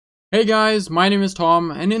Hey guys, my name is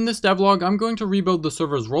Tom, and in this devlog I'm going to rebuild the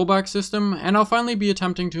server's rollback system, and I'll finally be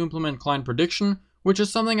attempting to implement client prediction, which is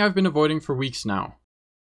something I've been avoiding for weeks now.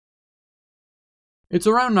 It's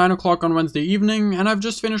around 9 o'clock on Wednesday evening, and I've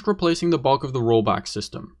just finished replacing the bulk of the rollback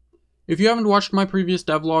system. If you haven't watched my previous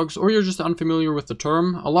devlogs, or you're just unfamiliar with the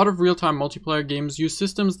term, a lot of real-time multiplayer games use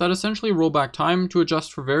systems that essentially roll back time to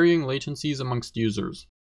adjust for varying latencies amongst users.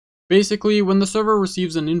 Basically, when the server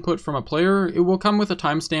receives an input from a player, it will come with a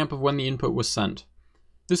timestamp of when the input was sent.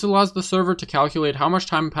 This allows the server to calculate how much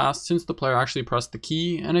time passed since the player actually pressed the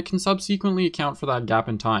key, and it can subsequently account for that gap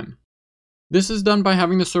in time. This is done by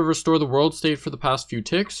having the server store the world state for the past few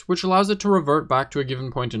ticks, which allows it to revert back to a given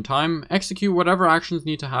point in time, execute whatever actions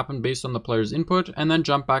need to happen based on the player's input, and then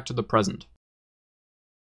jump back to the present.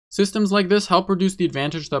 Systems like this help reduce the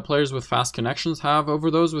advantage that players with fast connections have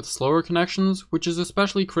over those with slower connections, which is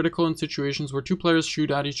especially critical in situations where two players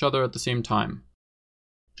shoot at each other at the same time.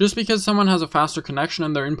 Just because someone has a faster connection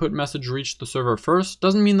and their input message reached the server first,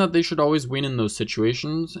 doesn't mean that they should always win in those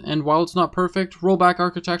situations, and while it's not perfect, rollback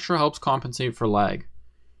architecture helps compensate for lag.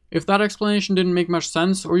 If that explanation didn't make much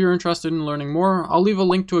sense, or you're interested in learning more, I'll leave a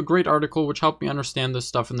link to a great article which helped me understand this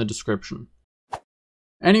stuff in the description.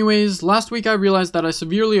 Anyways, last week I realized that I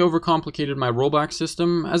severely overcomplicated my rollback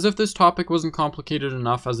system, as if this topic wasn't complicated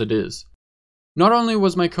enough as it is. Not only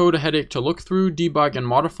was my code a headache to look through, debug, and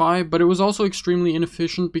modify, but it was also extremely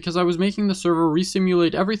inefficient because I was making the server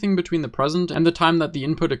resimulate everything between the present and the time that the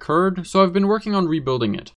input occurred, so I've been working on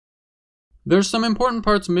rebuilding it. There's some important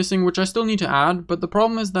parts missing which I still need to add, but the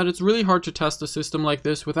problem is that it's really hard to test a system like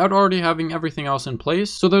this without already having everything else in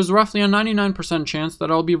place, so there's roughly a 99% chance that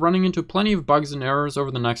I'll be running into plenty of bugs and errors over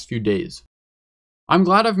the next few days. I'm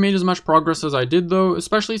glad I've made as much progress as I did though,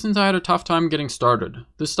 especially since I had a tough time getting started.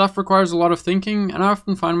 This stuff requires a lot of thinking, and I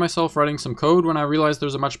often find myself writing some code when I realize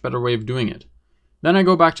there's a much better way of doing it. Then I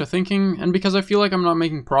go back to thinking, and because I feel like I'm not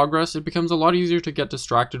making progress, it becomes a lot easier to get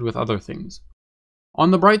distracted with other things.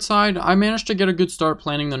 On the bright side, I managed to get a good start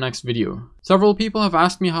planning the next video. Several people have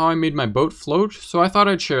asked me how I made my boat float, so I thought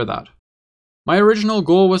I'd share that. My original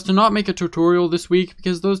goal was to not make a tutorial this week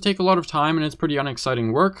because those take a lot of time and it's pretty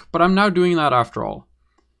unexciting work, but I'm now doing that after all.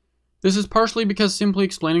 This is partially because simply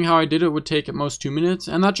explaining how I did it would take at most 2 minutes,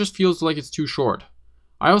 and that just feels like it's too short.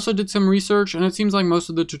 I also did some research, and it seems like most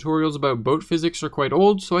of the tutorials about boat physics are quite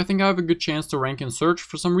old, so I think I have a good chance to rank and search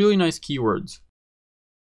for some really nice keywords.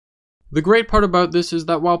 The great part about this is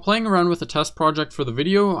that while playing around with a test project for the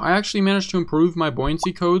video, I actually managed to improve my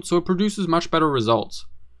buoyancy code so it produces much better results.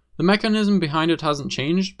 The mechanism behind it hasn't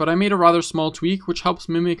changed, but I made a rather small tweak which helps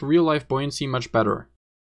mimic real-life buoyancy much better.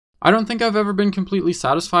 I don't think I've ever been completely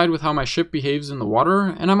satisfied with how my ship behaves in the water,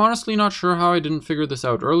 and I'm honestly not sure how I didn't figure this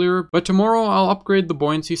out earlier, but tomorrow I'll upgrade the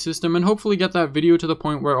buoyancy system and hopefully get that video to the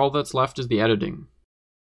point where all that's left is the editing.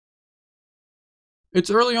 It's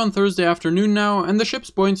early on Thursday afternoon now, and the ship's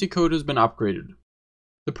buoyancy code has been upgraded.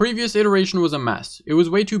 The previous iteration was a mess. It was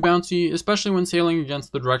way too bouncy, especially when sailing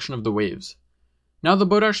against the direction of the waves. Now the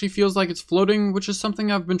boat actually feels like it's floating, which is something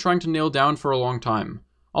I've been trying to nail down for a long time.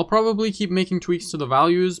 I'll probably keep making tweaks to the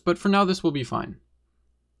values, but for now this will be fine.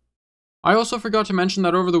 I also forgot to mention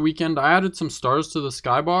that over the weekend I added some stars to the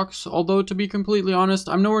skybox, although to be completely honest,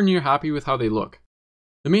 I'm nowhere near happy with how they look.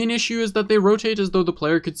 The main issue is that they rotate as though the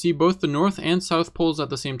player could see both the north and south poles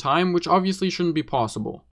at the same time, which obviously shouldn't be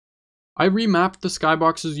possible. I remapped the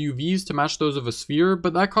skybox's UVs to match those of a sphere,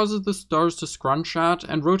 but that causes the stars to scrunch at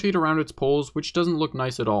and rotate around its poles, which doesn't look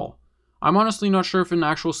nice at all. I'm honestly not sure if an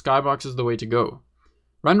actual skybox is the way to go.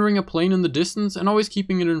 Rendering a plane in the distance and always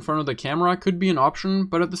keeping it in front of the camera could be an option,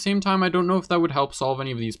 but at the same time I don't know if that would help solve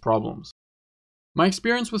any of these problems. My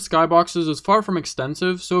experience with skyboxes is far from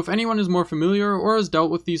extensive, so if anyone is more familiar or has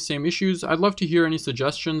dealt with these same issues, I'd love to hear any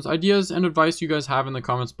suggestions, ideas, and advice you guys have in the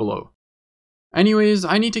comments below. Anyways,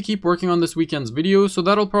 I need to keep working on this weekend's video, so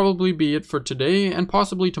that'll probably be it for today and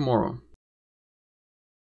possibly tomorrow.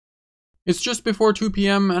 It's just before 2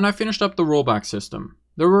 PM and I finished up the rollback system.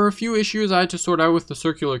 There were a few issues I had to sort out with the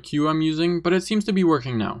circular queue I'm using, but it seems to be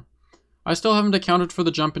working now. I still haven't accounted for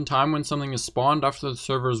the jump in time when something is spawned after the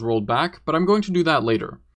server is rolled back, but I'm going to do that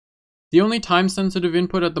later. The only time-sensitive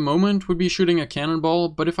input at the moment would be shooting a cannonball,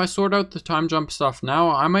 but if I sort out the time jump stuff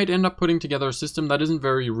now, I might end up putting together a system that isn't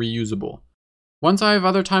very reusable. Once I have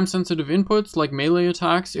other time-sensitive inputs, like melee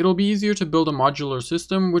attacks, it'll be easier to build a modular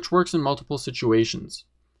system which works in multiple situations.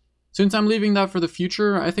 Since I'm leaving that for the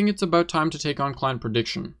future, I think it's about time to take on client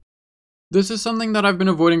prediction. This is something that I've been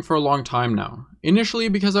avoiding for a long time now. Initially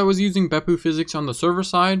because I was using Beppu physics on the server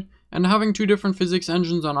side, and having two different physics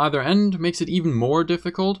engines on either end makes it even more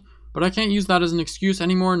difficult, but I can't use that as an excuse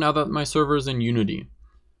anymore now that my server is in Unity.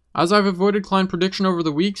 As I've avoided client prediction over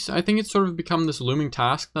the weeks, I think it's sort of become this looming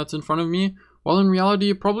task that's in front of me, while in reality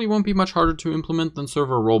it probably won't be much harder to implement than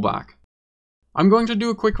server rollback. I'm going to do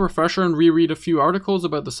a quick refresher and reread a few articles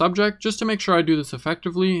about the subject just to make sure I do this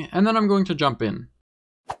effectively, and then I'm going to jump in.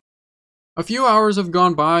 A few hours have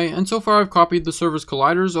gone by, and so far I've copied the server's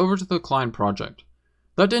colliders over to the client project.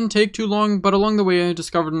 That didn't take too long, but along the way I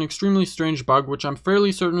discovered an extremely strange bug which I'm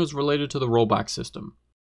fairly certain was related to the rollback system.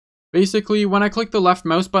 Basically, when I click the left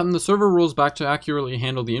mouse button, the server rolls back to accurately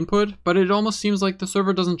handle the input, but it almost seems like the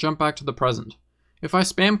server doesn't jump back to the present. If I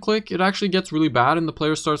spam click, it actually gets really bad and the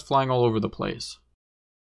player starts flying all over the place.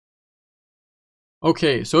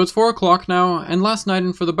 Okay, so it's 4 o'clock now, and last night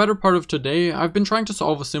and for the better part of today, I've been trying to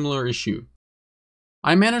solve a similar issue.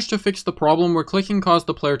 I managed to fix the problem where clicking caused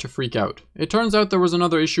the player to freak out. It turns out there was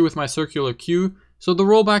another issue with my circular queue, so the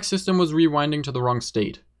rollback system was rewinding to the wrong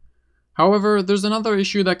state. However, there's another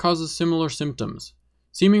issue that causes similar symptoms.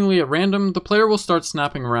 Seemingly at random, the player will start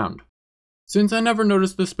snapping around. Since I never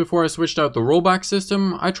noticed this before I switched out the rollback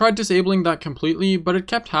system, I tried disabling that completely, but it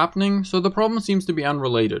kept happening, so the problem seems to be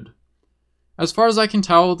unrelated. As far as I can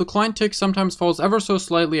tell, the client tick sometimes falls ever so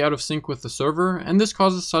slightly out of sync with the server, and this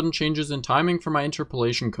causes sudden changes in timing for my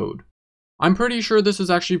interpolation code. I'm pretty sure this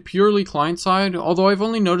is actually purely client-side, although I've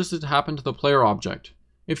only noticed it happen to the player object.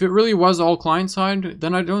 If it really was all client-side,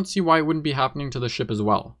 then I don't see why it wouldn't be happening to the ship as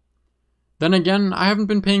well. Then again, I haven't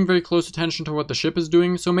been paying very close attention to what the ship is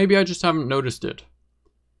doing, so maybe I just haven't noticed it.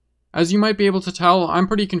 As you might be able to tell, I'm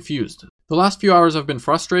pretty confused. The last few hours have been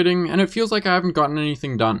frustrating, and it feels like I haven't gotten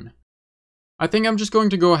anything done. I think I'm just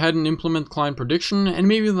going to go ahead and implement client prediction, and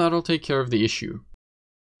maybe that'll take care of the issue.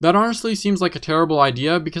 That honestly seems like a terrible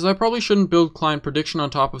idea because I probably shouldn't build client prediction on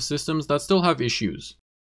top of systems that still have issues.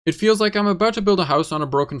 It feels like I'm about to build a house on a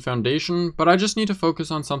broken foundation, but I just need to focus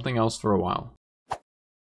on something else for a while.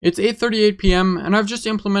 It's 8:38 PM and I've just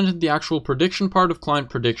implemented the actual prediction part of client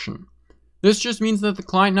prediction. This just means that the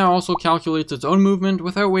client now also calculates its own movement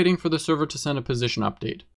without waiting for the server to send a position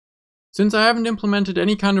update. Since I haven't implemented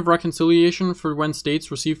any kind of reconciliation for when states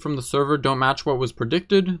received from the server don't match what was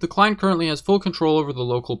predicted, the client currently has full control over the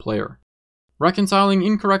local player. Reconciling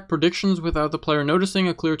incorrect predictions without the player noticing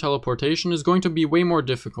a clear teleportation is going to be way more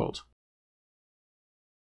difficult.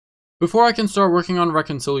 Before I can start working on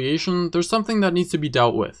reconciliation, there's something that needs to be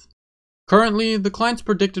dealt with. Currently, the client's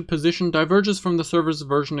predicted position diverges from the server's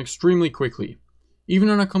version extremely quickly. Even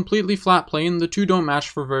on a completely flat plane, the two don't match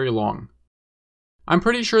for very long. I'm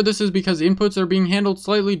pretty sure this is because inputs are being handled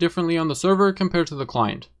slightly differently on the server compared to the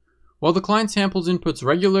client. While the client samples inputs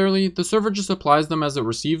regularly, the server just applies them as it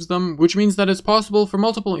receives them, which means that it's possible for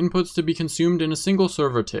multiple inputs to be consumed in a single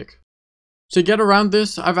server tick. To get around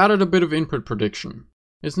this, I've added a bit of input prediction.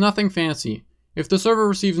 It's nothing fancy. If the server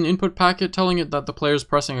receives an input packet telling it that the player is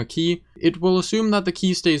pressing a key, it will assume that the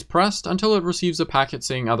key stays pressed until it receives a packet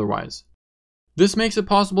saying otherwise. This makes it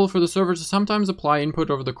possible for the server to sometimes apply input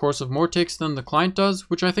over the course of more ticks than the client does,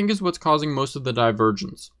 which I think is what's causing most of the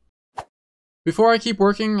divergence. Before I keep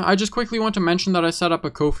working, I just quickly want to mention that I set up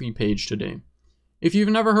a Ko-fi page today. If you've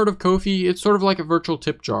never heard of Ko-fi, it's sort of like a virtual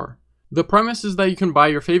tip jar. The premise is that you can buy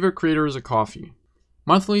your favorite creators a coffee.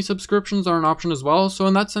 Monthly subscriptions are an option as well, so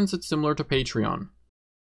in that sense it's similar to Patreon.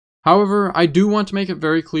 However, I do want to make it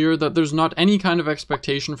very clear that there's not any kind of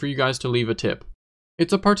expectation for you guys to leave a tip.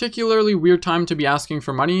 It's a particularly weird time to be asking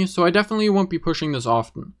for money, so I definitely won't be pushing this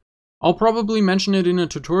often. I'll probably mention it in a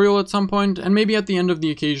tutorial at some point, and maybe at the end of the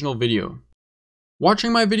occasional video.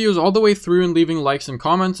 Watching my videos all the way through and leaving likes and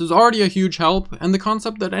comments is already a huge help, and the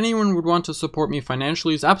concept that anyone would want to support me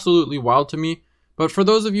financially is absolutely wild to me, but for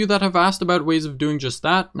those of you that have asked about ways of doing just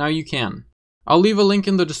that, now you can. I'll leave a link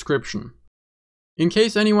in the description. In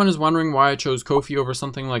case anyone is wondering why I chose Ko-fi over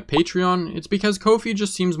something like Patreon, it's because Ko-fi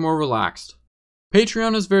just seems more relaxed.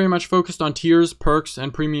 Patreon is very much focused on tiers, perks,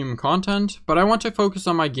 and premium content, but I want to focus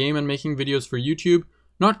on my game and making videos for YouTube,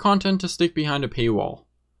 not content to stick behind a paywall.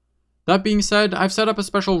 That being said, I've set up a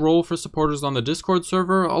special role for supporters on the Discord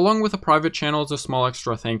server, along with a private channel as a small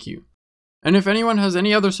extra thank you. And if anyone has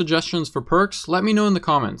any other suggestions for perks, let me know in the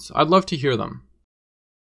comments. I'd love to hear them.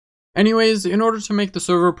 Anyways, in order to make the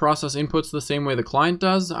server process inputs the same way the client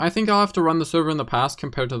does, I think I'll have to run the server in the past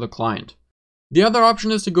compared to the client. The other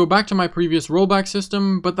option is to go back to my previous rollback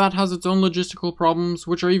system, but that has its own logistical problems,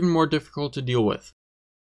 which are even more difficult to deal with.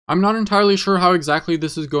 I'm not entirely sure how exactly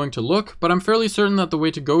this is going to look, but I'm fairly certain that the way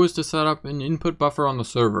to go is to set up an input buffer on the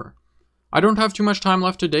server. I don't have too much time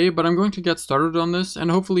left today, but I'm going to get started on this and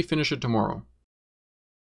hopefully finish it tomorrow.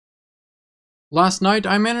 Last night,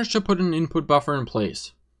 I managed to put an input buffer in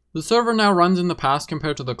place. The server now runs in the past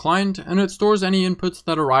compared to the client, and it stores any inputs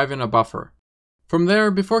that arrive in a buffer. From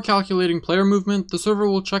there, before calculating player movement, the server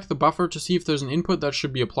will check the buffer to see if there's an input that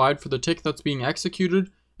should be applied for the tick that's being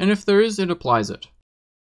executed, and if there is, it applies it.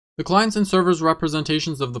 The client's and server's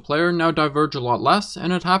representations of the player now diverge a lot less,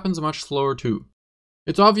 and it happens much slower too.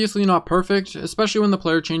 It's obviously not perfect, especially when the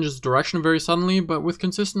player changes direction very suddenly, but with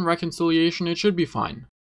consistent reconciliation it should be fine.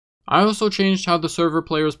 I also changed how the server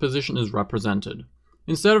player's position is represented.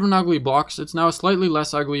 Instead of an ugly box, it's now a slightly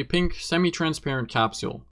less ugly pink, semi-transparent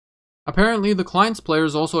capsule. Apparently, the client's player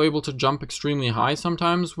is also able to jump extremely high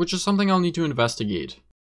sometimes, which is something I'll need to investigate.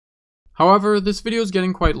 However, this video is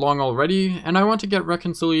getting quite long already, and I want to get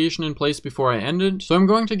reconciliation in place before I end it, so I'm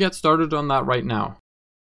going to get started on that right now.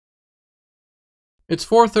 It's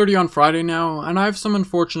 4:30 on Friday now, and I have some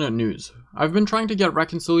unfortunate news. I've been trying to get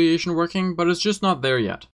reconciliation working, but it's just not there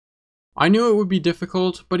yet. I knew it would be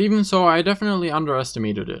difficult, but even so, I definitely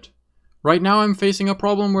underestimated it. Right now I'm facing a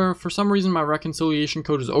problem where for some reason my reconciliation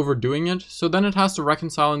code is overdoing it, so then it has to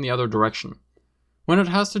reconcile in the other direction. When it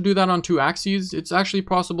has to do that on two axes, it's actually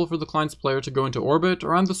possible for the client's player to go into orbit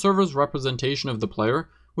around the server's representation of the player,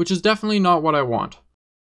 which is definitely not what I want.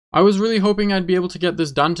 I was really hoping I'd be able to get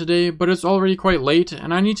this done today, but it's already quite late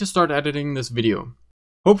and I need to start editing this video.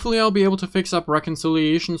 Hopefully I'll be able to fix up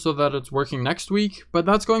reconciliation so that it's working next week, but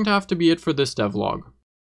that's going to have to be it for this devlog.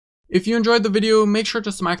 If you enjoyed the video, make sure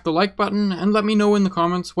to smack the like button and let me know in the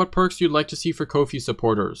comments what perks you'd like to see for Ko-fi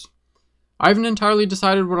supporters. I haven't entirely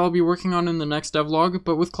decided what I'll be working on in the next devlog,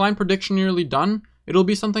 but with client prediction nearly done, it'll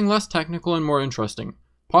be something less technical and more interesting,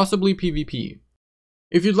 possibly PvP.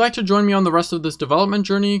 If you'd like to join me on the rest of this development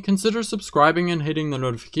journey, consider subscribing and hitting the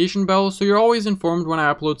notification bell so you're always informed when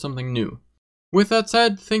I upload something new. With that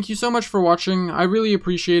said, thank you so much for watching, I really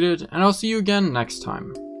appreciate it, and I'll see you again next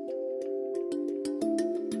time.